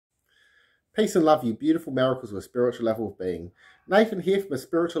Peace and love, you beautiful miracles of a spiritual level of being. Nathan here from a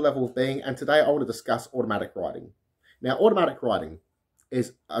spiritual level of being, and today I want to discuss automatic writing. Now, automatic writing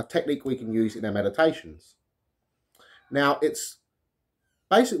is a technique we can use in our meditations. Now, it's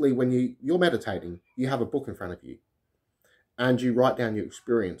basically when you're meditating, you have a book in front of you, and you write down your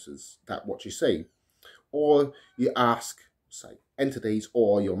experiences, that what you see, or you ask, say, entities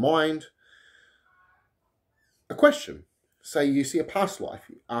or your mind a question. Say you see a past life,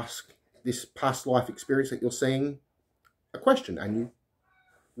 you ask this past life experience that you're seeing a question and you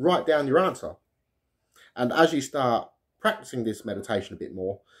write down your answer. And as you start practicing this meditation a bit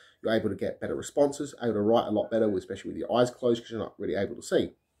more, you're able to get better responses, able to write a lot better, especially with your eyes closed because you're not really able to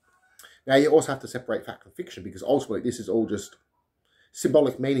see. Now, you also have to separate fact from fiction because ultimately this is all just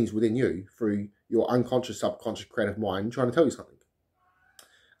symbolic meanings within you through your unconscious, subconscious, creative mind trying to tell you something.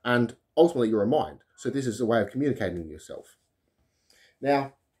 And ultimately you're a mind. So this is a way of communicating with yourself.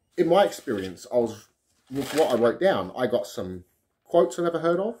 Now, in my experience, with what I wrote down, I got some quotes I never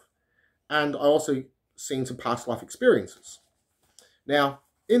heard of, and I also seen some past life experiences. Now,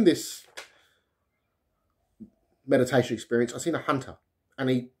 in this meditation experience, I seen a hunter, and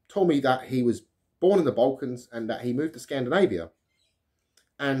he told me that he was born in the Balkans and that he moved to Scandinavia.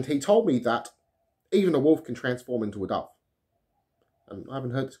 And he told me that even a wolf can transform into a dove. And I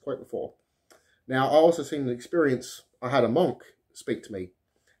haven't heard this quote before. Now, I also seen an experience, I had a monk speak to me,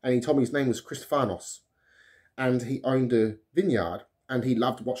 and he told me his name was Christophanos, and he owned a vineyard, and he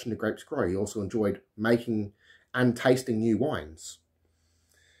loved watching the grapes grow. He also enjoyed making and tasting new wines.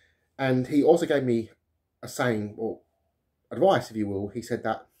 And he also gave me a saying, or advice, if you will. He said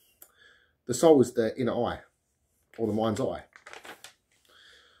that the soul is the inner eye, or the mind's eye.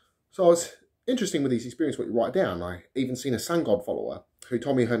 So it's interesting with these experiences what you write down. I even seen a sun god follower who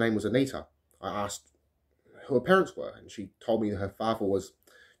told me her name was Anita. I asked who her parents were, and she told me her father was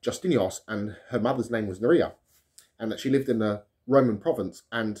Justinios and her mother's name was Neria, and that she lived in the Roman province,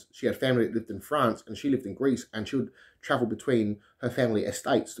 and she had family that lived in France, and she lived in Greece, and she would travel between her family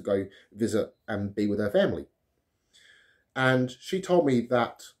estates to go visit and be with her family. And she told me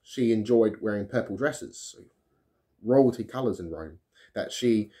that she enjoyed wearing purple dresses, so royalty colours in Rome, that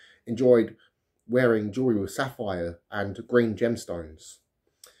she enjoyed wearing jewellery with sapphire and green gemstones.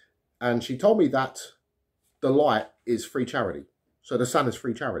 And she told me that the light is free charity. So the sun is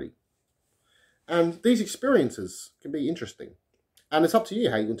free charity. And these experiences can be interesting. And it's up to you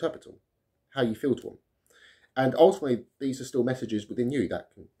how you interpret them, how you feel to them. And ultimately, these are still messages within you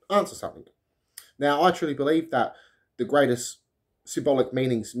that can answer something. Now, I truly believe that the greatest symbolic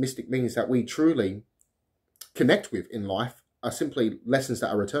meanings, mystic meanings that we truly connect with in life are simply lessons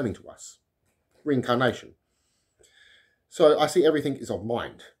that are returning to us. Reincarnation. So I see everything is of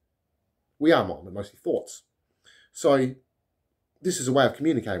mind. We are mind, we're mostly thoughts. So this is a way of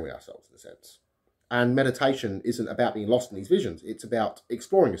communicating with ourselves in a sense. And meditation isn't about being lost in these visions. It's about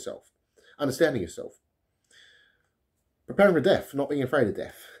exploring yourself, understanding yourself, preparing for death, not being afraid of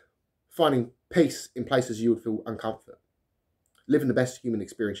death, finding peace in places you would feel uncomfortable, living the best human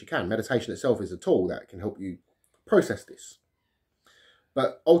experience you can. Meditation itself is a tool that can help you process this.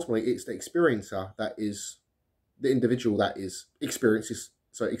 But ultimately, it's the experiencer that is the individual that is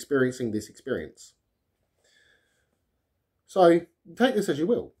experiencing this experience. So take this as you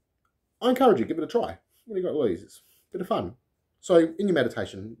will. I encourage you, give it a try. What do you got to lose? It's a bit of fun. So in your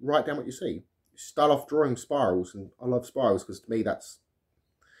meditation, write down what you see. Start off drawing spirals, and I love spirals because to me that's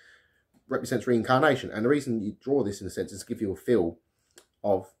represents reincarnation. And the reason you draw this in a sense is to give you a feel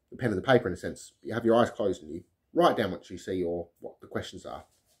of the pen and the paper in a sense. You have your eyes closed and you write down what you see or what the questions are.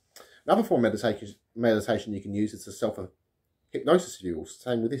 Another form of meditation you can use is the self-hypnosis view.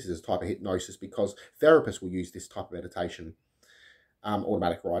 Same with this is a type of hypnosis because therapists will use this type of meditation,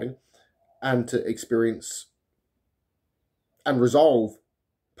 automatic writing, and to experience and resolve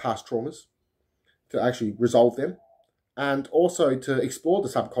past traumas, to actually resolve them, and also to explore the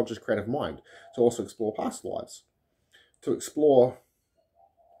subconscious creative mind, to also explore past lives, to explore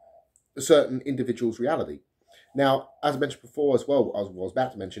a certain individual's reality. Now, as I mentioned before as well, I was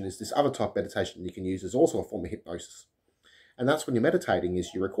about to mention, is this other type of meditation you can use is also a form of hypnosis. And that's when you're meditating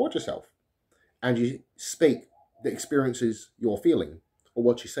is you record yourself and you speak the experiences you're feeling or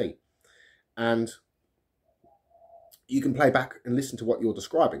what you see. And you can play back and listen to what you're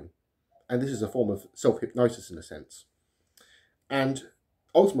describing. And this is a form of self-hypnosis in a sense. And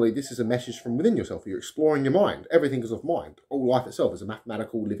ultimately, this is a message from within yourself. You're exploring your mind. Everything is of mind. All life itself is a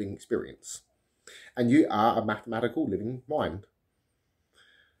mathematical living experience. And you are a mathematical living mind.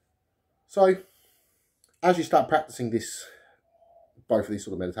 So, as you start practicing this, both of these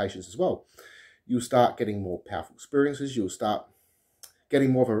sort of meditations as well, you'll start getting more powerful experiences. You'll start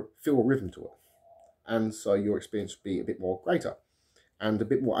getting more of a feel rhythm to it. And so your experience will be a bit more greater and a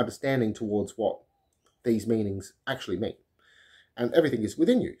bit more understanding towards what these meanings actually mean. And everything is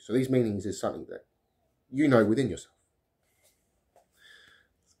within you. So these meanings is something that you know within yourself.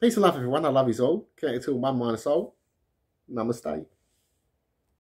 Peace and love, everyone. I love you all. Connected to one mind and soul. Namaste.